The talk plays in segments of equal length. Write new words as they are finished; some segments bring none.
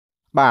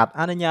បាទ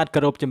អនុញ្ញាតគោ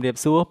រពជំរាប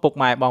សួរពុក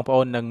ម៉ែបងប្អូ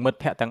ននិងមិត្ត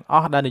ភ័ក្តិទាំងអ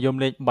ស់ដែលនិយម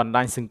លេងបណ្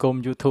ដាញសង្គម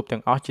YouTube ទាំ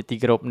ងអស់ជាទី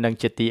គោរពនិង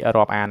ជាទី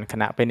រាប់អានគ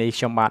ណៈពេលនេះ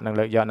ខ្ញុំបាទនឹង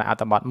លើកយកនៅអ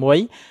ត្ថបទមួយ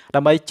ដើ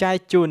ម្បីចែក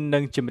ជូននិ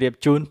ងជម្រាប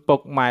ជូនពុក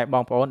ម៉ែប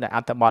ងប្អូនដែលអ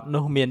ត្ថបទ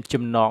នោះមាន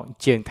ចំណង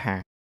ជើងថា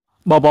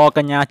បបរក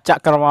ញ្ញាច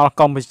ក្រវាល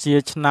កម្ពុជា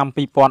ឆ្នាំ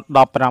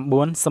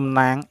2019សំ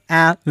ណាង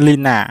អាលី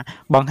ណា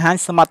បង្ហាញ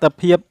សមត្ថ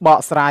ភាពបក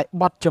ស្រាយ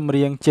បទចម្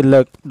រៀងជា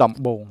លើកដំ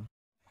បូង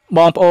ប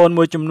ងប្អូន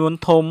មួយចំនួន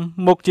ធំ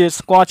មុខជា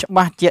ស្គាល់ច្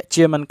បាស់ជាក់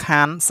ជាមិន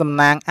ខានសំ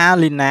ណាងអា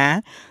លីណា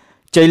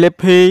ជ័យលេ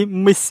ភី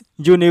Miss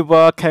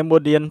Univer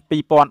Cambodia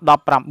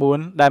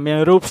 2019ដែលមាន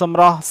រូបសម្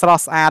រស់ស្រ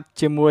ស់ស្អាត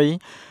ជាមួយ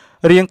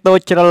រាងតូច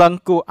ច្រឡឹង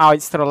គួរឲ្យ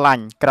ស្រឡា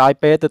ញ់ក្រោយ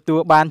ពេលទទួល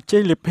បានជ័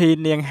យលេភី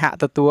នាងហាក់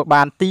ទទួល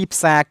បានទីផ្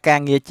សារការ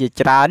ងារជា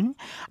ច្រើន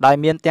ដោយ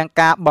មានទាំង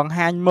ការបង្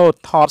ហាញម៉ូដ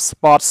ថតស្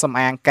ពតសម្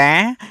អាងកា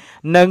រ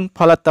និងផ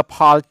លិតផ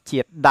លជា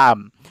តិដើម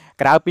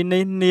ក្រៅពី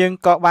នេះនាង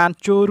ក៏បាន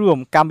ចូលរួម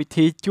កម្មវិ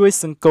ធីជួយ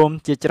សង្គម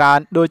ជាច្រើន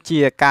ដូចជា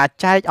ការ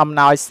ចែកអំ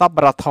ណោយសប្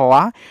បុរសធ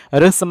ម៌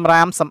ឬសម្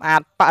រាមសម្អា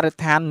តបរិ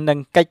ស្ថាននិង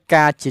កិច្ច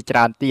ការជាច្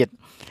រើនទៀត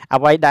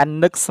អ្វីដែល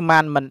នឹកស្មា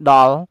នមិនដ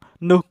ល់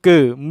នោះគឺ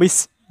Miss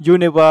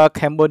Univer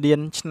Cambodia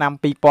ឆ្នាំ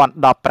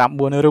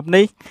2019រូប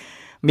នេះ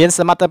មានស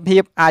មត្ថភា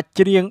ពអាច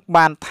ច្រៀង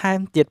បានថែម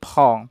ទៀតផ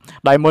ង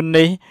ដោយមុន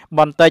នេះប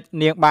ន្តិច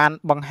នាងបាន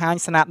បង្ហាញ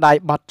ស្នាដៃ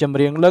បទចម្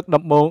រៀងលើក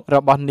ដំបូងរ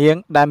បស់នាង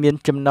ដែលមាន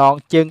ចំណង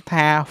ជើង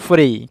ថា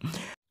Free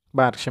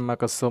បាទខ្ញុំ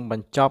ក៏សូមប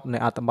ញ្ចប់នៅ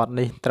អត្ថបទ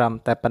នេះត្រឹម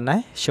តែប៉ុណ្ណេះ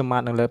ខ្ញុំបា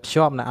ននឹងលើកភ្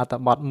ជាប់នៅអត្ថ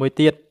បទមួយ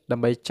ទៀតដើ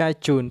ម្បីចែក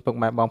ជូនពុក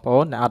ម៉ែបងប្អូ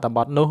ននៅអត្ថប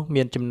ទនោះ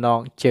មានចំណង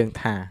ជើង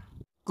ថា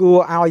គួរ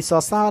ឲ្យស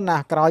រសើរណា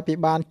ស់ក្រោយពី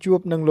បានជួប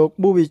នឹងលោក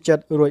ប៊ូវិចិ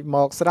ត្ររួចម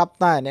កស្រាប់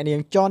តែអ្នកនា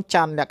ងចន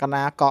ច័ន្ទលក្ខ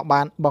ណាក៏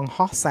បានបង្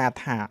ហោះសារ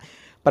ថា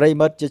ប្រិ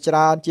មិត្តជាច្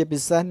រើនជាពិ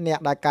សេសអ្នក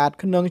ដែលកើត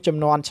ក្នុងចំ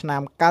នួនឆ្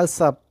នាំ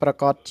90ប្រ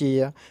កាសជា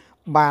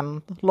បាន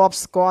ធ្លាប់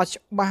ស្គាល់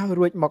ច្បាស់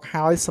រួចមក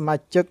ហើយសមា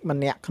ជិកម្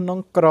នាក់ក្នុង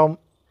ក្រុម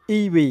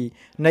EV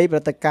នៃប្រ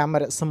តិកម្ម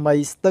រស្មី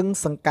ស្ទឹង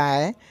សង្កែ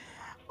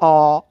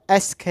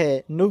RSK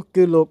នោះ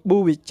គឺលោកប៊ូ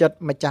វិចិត្រ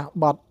ម្ចាស់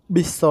បទ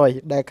ប៊ីសុយ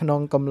ដែលក្នុង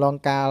កំឡុង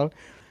កាល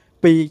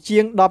ពីជា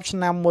ង10ឆ្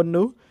នាំមុន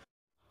នោះ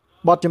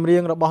បទចម្រៀ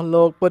ងរបស់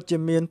លោកពិតជា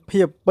មាន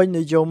ភាពពេញ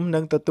និយមនិ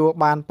ងទទួល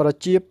បានប្រ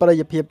ជាប្រិ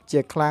យភាពជា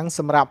ខ្លាំងស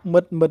ម្រាប់មិ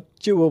ត្ត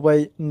យុវវ័យ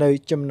នៅ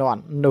ចំនួន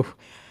នោះ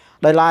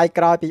ដោយឡែក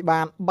ក្រោយពី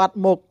បានបាត់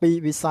មុខពី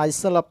វិស័យ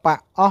សិល្បៈ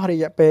អស់រ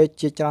យៈពេល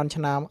ជាច្រើន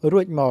ឆ្នាំ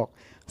រួចមក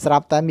ស្រា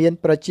ប់តែមាន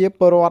ប្រជា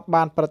ពលរដ្ឋ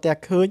បានប្រទះ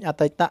ឃើញអ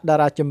តីតតា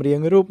រាចម្រៀង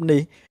រូប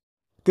នេះ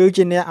គឺ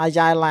ជាអ្នកអា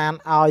យ៉ែឡាន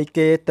ឲ្យ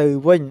គេទៅ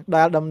វិញ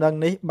ដែលដំណឹង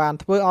នេះបាន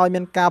ធ្វើឲ្យ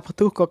មានការផ្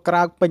ទុះកក្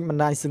រើកពេញប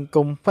ណ្ដាញសង្គ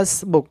ម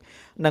Facebook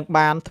និង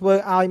បានធ្វើ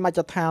ឲ្យមជ្ឈ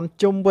ដ្ឋាន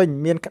ជុំវិញ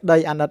មានក្តី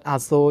អាណិតអា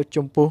សូរ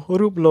ចំពោះ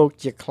រូបលោក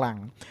ជាខ្លាំង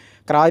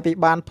ក្រោយពី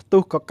បានផ្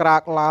ទុះកក្រើ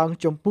កឡើង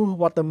ចំពោះ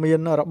វត្តមាន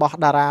របស់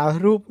តារា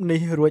រូប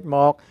នេះរួចម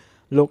ក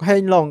លោកហេ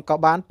ងឡុងក៏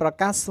បានប្រ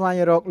កាសស្វែង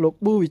រកលោក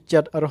ប៊ូវិចិ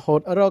ត្ររហូត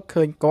រក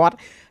ឃើញគាត់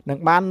និង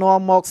បាននាំ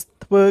មក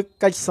ធ្វើ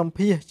កិច្ចសម្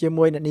ភាសជា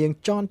មួយអ្នកនាង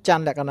ចនច័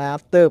ន្ទលក្ខណា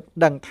ទើប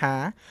ដឹងថា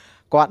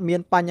គាត់មា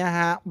នបញ្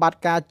ហាបាត់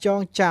ការច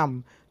ងចាំ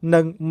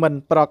និងមិន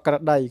ប្រក្រ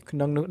តីក្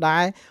នុងនោះដែ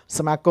រស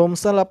មាគម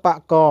សិល្ប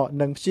ករ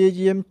នឹងព្យា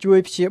យាមជួយ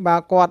ព្យាបា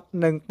លគាត់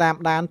និងតាម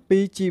ដានពី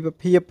ជីវ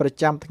ភាពប្រ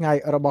ចាំថ្ងៃ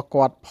របស់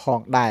គាត់ផ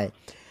ងដែរ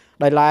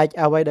ដោយឡែក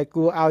អ្វីដែល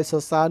គួរឲ្យស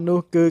រសើរនោះ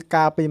គឺ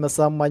កាលពីម្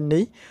សិលមិញ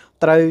នេះ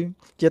ត្រូវ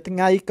ជាថ្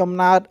ងៃកំ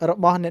ណើតរ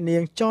បស់អ្នកនា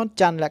ងចន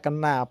ច័ន្ទលក្ខ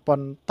ណាប៉ុ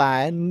ន្តែ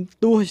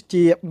ទោះ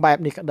ជាបែប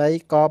នេះក្តី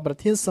ក៏ប្រ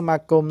ធានសមា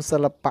គមសិ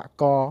ល្ប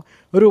ករ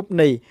រូប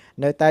នេះ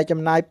នៅតែចំ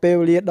ណាយពេល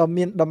វេលាដ៏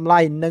មានតម្លៃ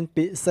និង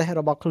ពិសេសរ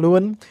បស់ខ្លួ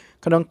ន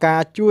ក្នុងកា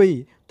រជួយ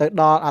ទៅ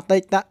ដល់អតី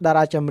តតា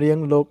រាចម្រៀង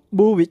លោក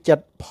ប៊ូវិចិ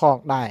ត្រផង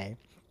ដែរ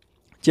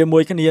ជាមួ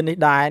យគ្នានេះ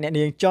ដែរអ្នក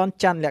នាងចន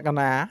ច័ន្ទលក្ខ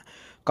ណា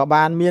ក៏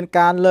បានមាន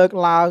ការលើក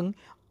ឡើង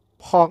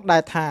ផងដែ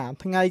រថា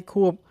ថ្ងៃ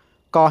ខួប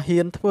ក៏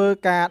ហ៊ានធ្វើ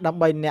ការដើម្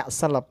បីអ្នក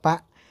សិល្បៈ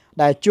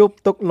ដែលជួប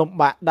ទុក្ខលំ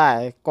បាកដែរ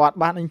គាត់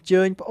បានអញ្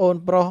ជើញប្អូន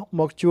ប្រុស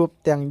មកជួប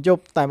ទាំងយ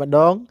ប់តែម្ដ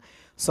ង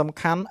សំ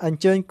ខាន់អញ្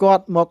ជើញគា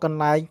ត់មកកន្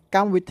លែងក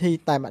ម្មវិធី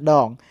តែម្ដ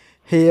ង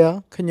ហៀ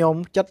ខ្ញុំ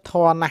ចិត្តធ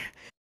ន់ណាស់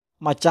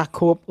ម្ចាស់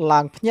ខួបឡើ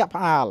ងភ្ញាក់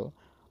ផ្អើល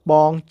ប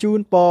ងជូន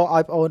ពរ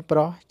ឲ្យប្អូនប្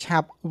រុសឆា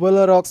ប់វិល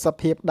រកស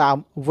ភាពដើម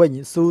វិញ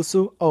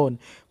ស៊ូអូន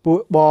ពួក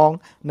បង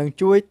នឹង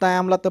ជួយតា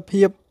មលទ្ធ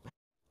ភាព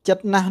ចិ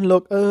ត្តណាស់លោ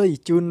កអើយ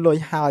ជូនលុយ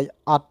ហើយ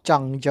អត់ច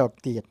ង់យក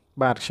ទៀត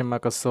បាទខ្ញុំ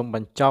ក៏សូមប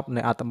ញ្ចប់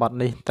នៅអត្ថបទ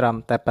នេះត្រឹម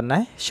តែប៉ុណ្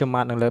ណេះខ្ញុំ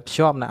បាននឹងលើកភ្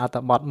ជាប់នៅអត្ថ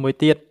បទមួយ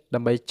ទៀតដើ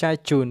ម្បីចែក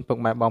ជូនពុក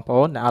ម៉ែបងប្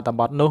អូននៅអត្ថ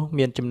បទនោះ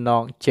មានចំណ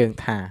ងជើង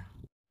ថា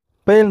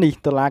ពេលនេះ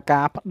តុលា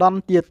ការផ្ដ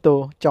ន្ទាទោស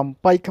ចំ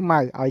បៃខ្មៅ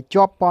ឲ្យ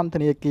ជាប់ពន្ធ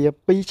នាគារ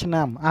2ឆ្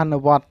នាំអនុ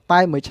វត្តតែ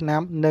1ឆ្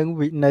នាំនិង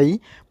វិន័យ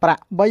ប្រា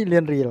ក់3លា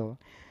នរៀល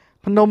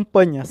ភ្នំ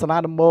ពេញសាលា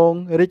ដំបង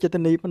រាជ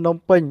ធានីភ្នំ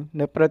ពេញ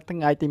នៅព្រឹកថ្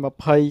ងៃទី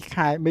20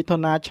ខែមិថុ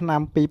នាឆ្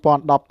នាំ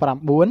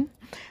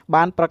2019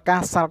បានប្រកា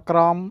សសាលក្រ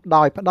ម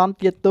ដោយផ្ដន្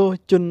ទាទោស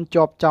ជន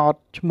ជាប់ចោទ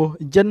ឈ្មោះ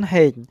យិន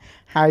ហេង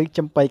ហៅ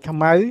ចំបៃខ្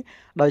មៅ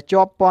ដោយ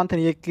ជាប់ពន្ធ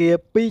នាគារ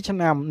2ឆ្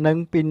នាំនិង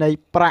ពិន័យ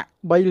ប្រាក់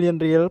3លាន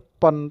រៀល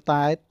ប៉ុន្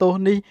តែទោស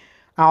នេះ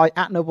ឲ្យ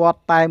អនុវត្ត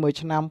តែ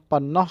1ឆ្នាំប៉ុ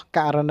ណ្ណោះក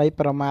រណី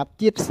ប្រមាថ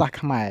ជាតិសាសន៍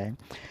ខ្មែរ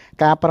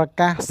ការប្រ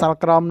កាសសាល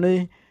ក្រមនេះ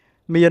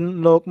មាន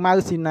លោកម៉ៅ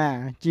ស៊ីណា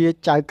ជា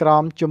ចៅក្រ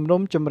មជំ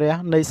នុំជម្រះ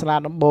នៃសាលា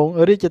ដំបង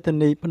រាជធា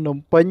នីភ្នំ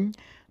ពេញ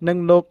និង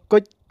លោកគុ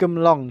ជគឹម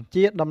ឡុង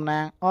ជាតំណា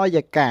ងអយ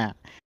កា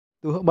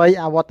ទោះបី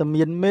អវត្ត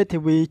មានមេធា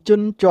វីជ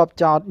ន់ជាប់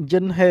ចោតយិ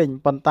នហេង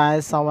ប៉ុន្តែ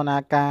សវនា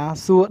ការ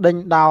សួរដេញ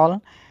ដោល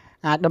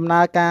អាចដំណើ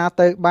រការ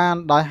ទៅបាន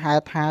ដោយហេ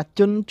តុថា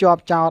ជន់ជា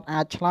ប់ចោត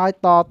អាចឆ្លើយ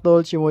តទ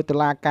ល់ជាមួយតុ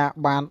លាការ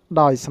បាន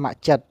ដោយស្ម័គ្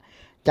រចិត្ត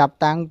ចាប់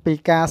តាំងពី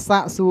ការសា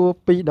កសួរ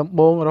ពីដំ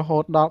បូងរហូ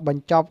តដល់ប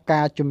ញ្ចប់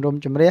ការជំនុំ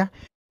ជម្រះ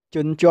ជ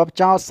នជាប់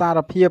ចោតសារ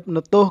ភាព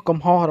នៅទោសកំ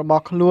ហុសរប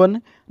ស់ខ្លួន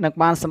និង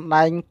បានសម្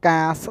ដែង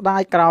ការស្ដា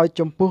យក្រោយ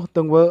ចំពោះទ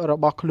ង្វើរ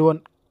បស់ខ្លួន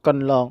ក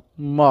ន្លង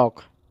មក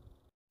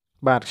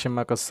បាទខ្ញុំ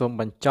ក៏សូម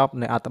បញ្ចប់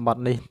នៅអត្ថបទ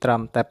នេះត្រឹ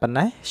មតែប៉ុណ្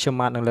ណេះខ្ញុំ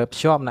បាននឹងលើកភ្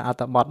ជាប់នៅអត្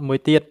ថបទមួយ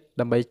ទៀត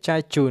ដើម្បីចែក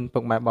ជូនពុ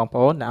កម៉ែបងប្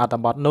អូននៅអត្ថ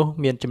បទនោះ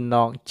មានចំណ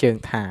ងជើង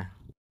ថា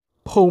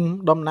ភូមិ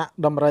ដំណាក់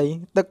ដំរី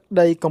ទឹក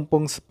ដីកំព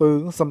ង់ស្ពឺ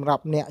សម្រា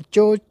ប់អ្នក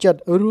ចូលចិត្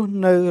តរស់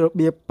នៅរ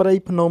បៀបព្រៃ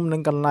ភ្នំនិ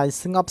ងកន្លែង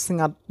ស្ងប់ស្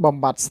ងាត់បំ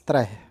បត្តិ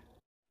stress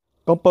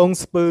កំពង់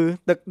ស្ពឺ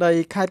ទឹកដី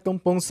ខេត្តកំ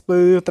ពង់ស្ពឺ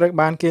ត្រូវ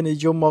បានគេនិ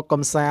យមមក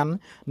កំសាន្ត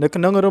នៅ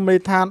ក្នុងរមណីយ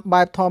ដ្ឋាន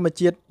បែបធម្ម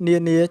ជាតិនា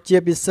នាជា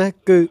ពិសេស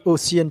គឺអូ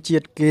សៀនជា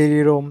តិគិ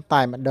រីរម្យ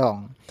តែម្ដង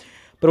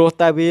ព្រោះ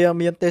តែវា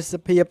មានទេស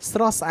ភាពស្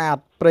រស់ស្អាត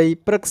ព្រៃ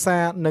ព្រឹក្សា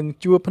និង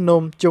ជួរភ្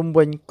នំជុំ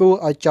វិញគួរ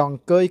ឲ្យចង់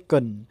គយគ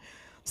ន់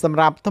សម្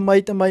រាប់ថ្មី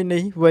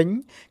នេះវិញ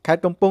ខេត្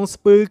តកំពង់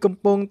ស្ពឺកំ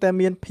ពុងតែ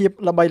មានភាព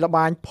ល្បីល្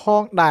បាញផ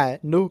ងដែរ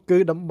នោះគឺ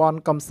តំបន់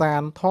កំសា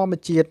ន្តធម្ម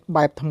ជាតិ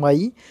បែបថ្មី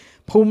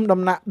ភូមិ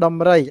ដំណាក់ដំ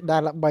រីដែ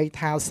លល្បី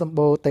ថាសម្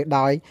បូរទៅ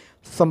ដោយ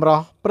សម្រ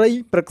ស់ព្រៃ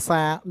ព្រឹក្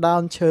សាដើ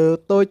មឈើ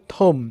តូច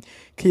ធំ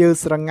ខៀវ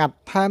ស្រងាត់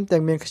ថែមទាំ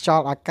ងមានខ្យ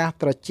ល់អាកាស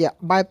ត្រជាក់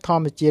បែបធ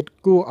ម្មជាតិ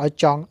គួរឲ្យ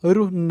ចង់រ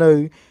ស់នៅ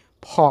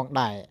ផង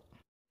ដែរ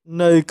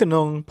នៅក្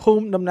នុងភូ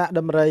មិដំណាក់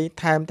ដំរី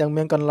ថែមទាំង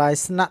មានកន្លែង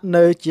ស្នាក់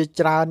នៅជា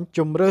ច្រើនជ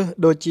ម្រើស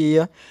ដូចជា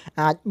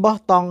អាចបោះ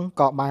តង់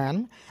ក៏បាន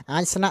អា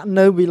ចស្នាក់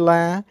នៅវី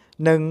ឡា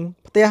និង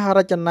ផ្ទះរ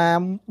ចនា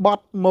បថ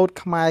ម៉ូដ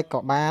ខ្មែរក៏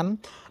បាន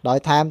ដោយ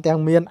ថែមទាំង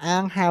មានអា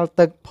ងហាល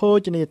ទឹកភោ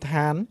ជនីយដ្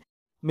ឋាន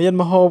មាន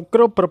ម្ហូបគ្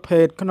រប់ប្រ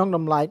ភេទក្នុងត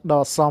ម្លៃ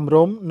ដ៏សមរ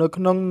ម្យនៅ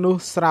ក្នុងនោះ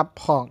ស្រាប់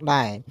ផង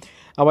ដែរ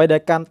អ្វីដែ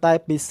លកាន់តែ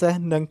ពិសេស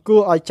និងគួ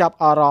រឲ្យចាប់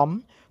អារម្មណ៍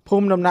ភូ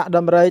មិដំណាក់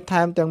ដំរី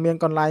ថែមទាំងមាន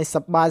កន្លែងស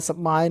ប្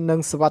បាយនិង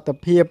សុវត្ថិ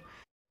ភាព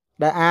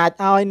ដែលអាច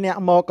ឲ្យអ្នក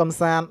មកកំ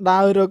សាន្តដើ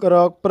ររករ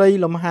កព្រៃ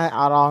លំហែ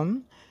អារម្មណ៍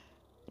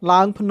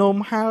ឡើងភ្នំ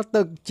ហាល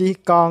ទឹកជិះ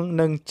កង់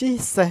និងជិះ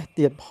សេះ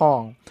ទៀតផ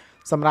ង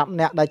សម្រាប់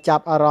អ្នកដែលចា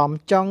ប់អារម្មណ៍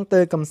ចង់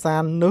ទៅកំសា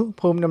ន្តនោះ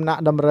ភូមិដំណា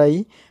ក់ដំរី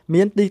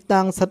មានទី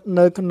តាំងស្ថិត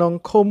នៅក្នុង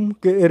ឃុំ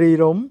គិរី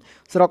រម្យ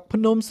ស្រុកភ្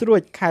នំស្រួ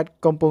ចខេត្ត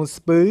កំពង់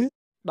ស្ពឺ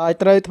ដោយ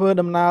ត្រូវធ្វើ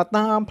ដំណើរ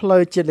តាមផ្លូ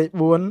វជាតិលេខ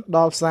4ដ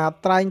ល់ផ្សារ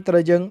ត្រែងត្រ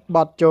យឹងប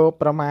ត់ចូល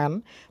ប្រមាណ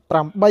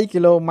8គី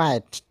ឡូម៉ែ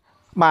ត្រ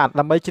បាទ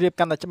ដើម្បីជ្រាប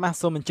កាន់តែច្បាស់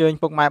សូមអញ្ជើញ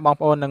ពុកម៉ែបង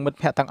ប្អូននិងមិត្ត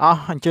ភ័ក្តិទាំងអស់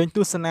អញ្ជើញទ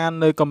ស្សនា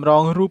នៅកម្រ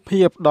ងរូប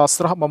ភាពដ៏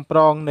ស្រស់បំព្រ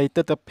ងនៃ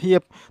ទិដ្ឋភាព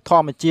ធ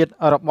ម្មជាតិ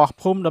របស់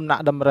ភូមិដំណា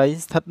ក់ដំរី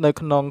ស្ថិតនៅ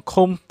ក្នុង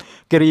ឃុំ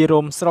គិរីរ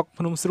ម្យស្រុក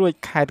ភ្នំស្រួយ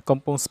ខេត្តកំ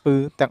ពង់ស្ពឺ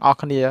ទាំងអស់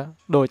គ្នា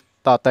ដូច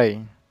តទៅ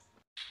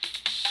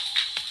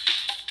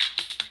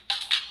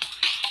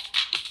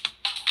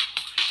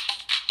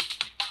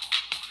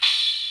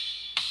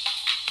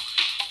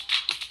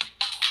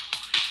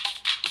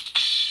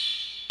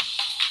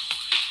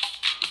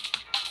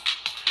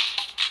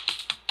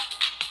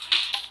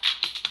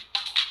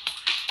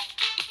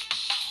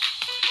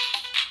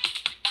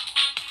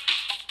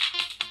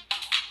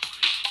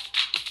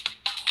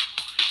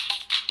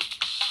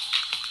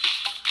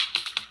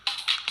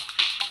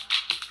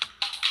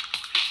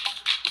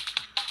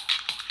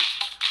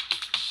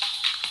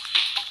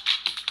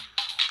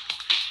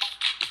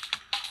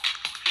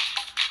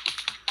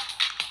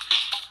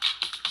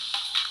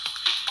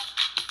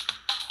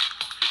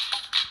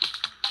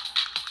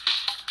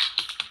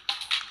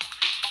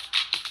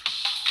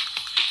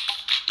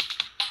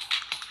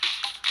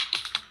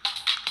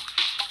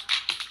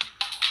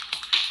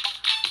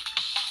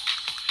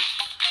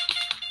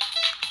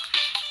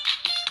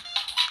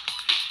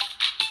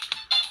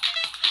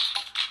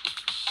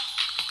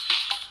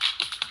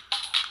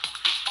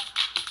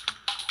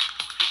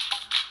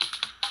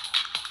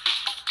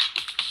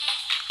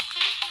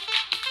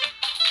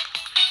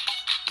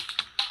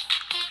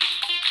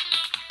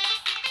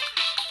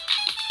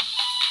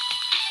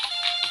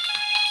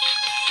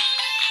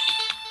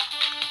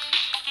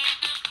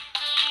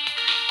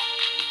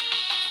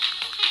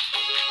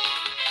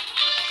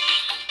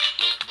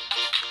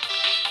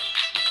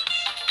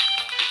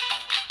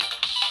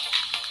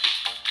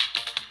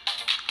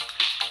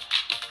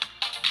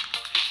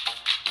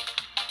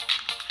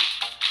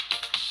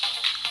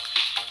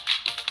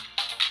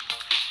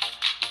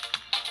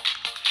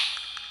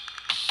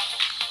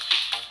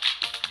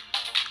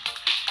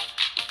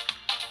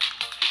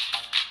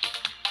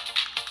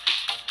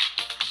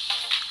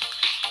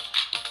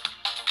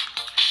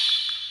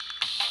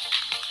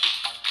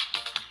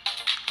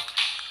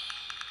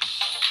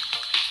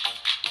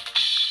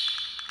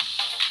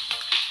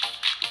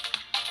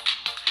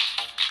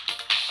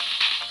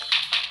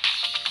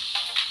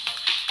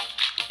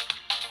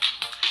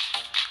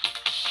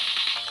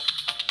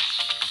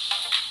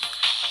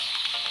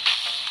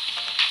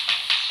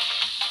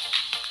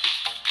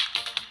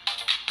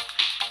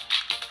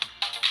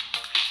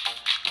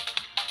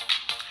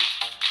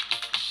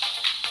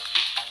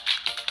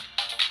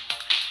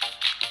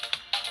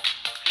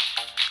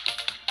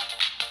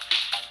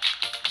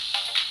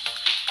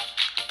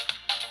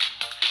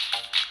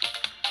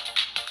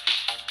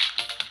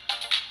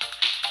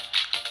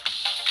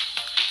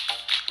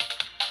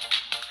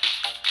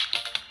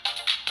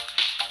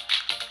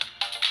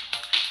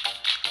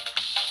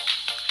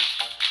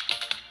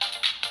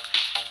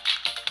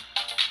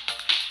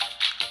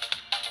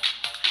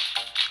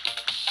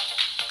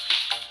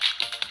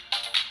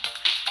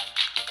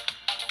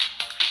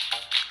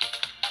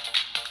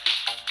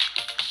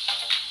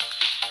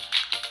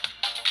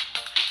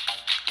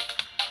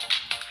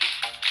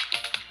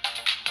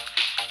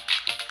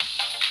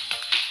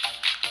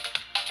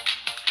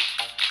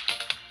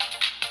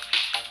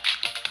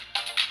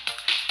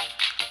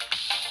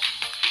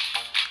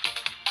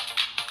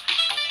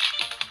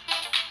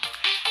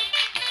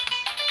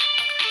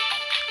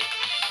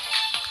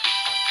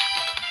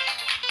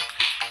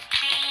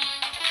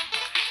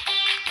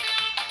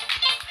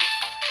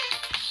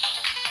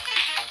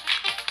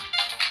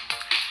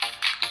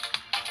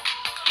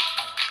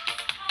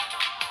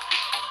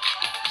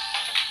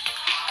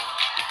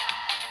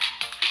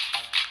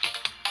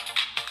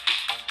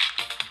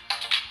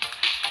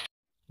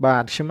បា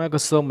ទខ្ញុំក៏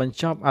សូមបញ្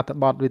ចប់អត្ថ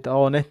បទវីដេ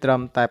អូនេះត្រឹ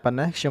មតែប៉ុណ្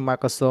ណេះខ្ញុំ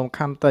ក៏សូមខ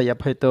ន្តីអ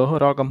ភ័យទោស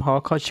រាល់កំហុស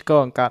ខុសឆ្គ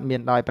ងកើតមា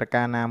នដោយប្រ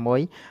ការណាមួយ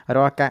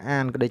រាល់ការអា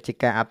នក៏ដូចជា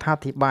ការអត្ថា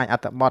ធិប្បាយអ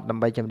ត្ថបទដើ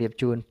ម្បីជម្រាប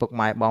ជូនពុក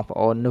ម៉ែបងប្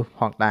អូននោះ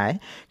ផងដែរ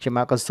ខ្ញុំ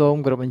ក៏សូម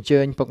គោរពអញ្ជើ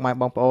ញពុកម៉ែ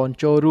បងប្អូន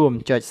ចូលរួម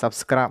ចុច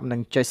Subscribe និ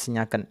ងចុចសញ្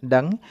ញាកណ្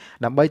ដឹង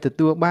ដើម្បីទ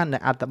ទួលបាននូ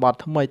វអត្ថបទ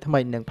ថ្មី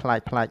ៗនិងប្លែក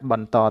ៗប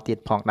ន្តទៀត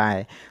ផងដែរ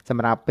ស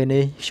ម្រាប់ពេល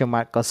នេះខ្ញុំ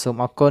ក៏សូម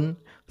អរគុណ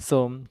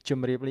សូមជ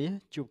ម្រាបលា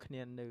ជួបគ្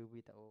នានៅ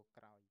វីដេអូ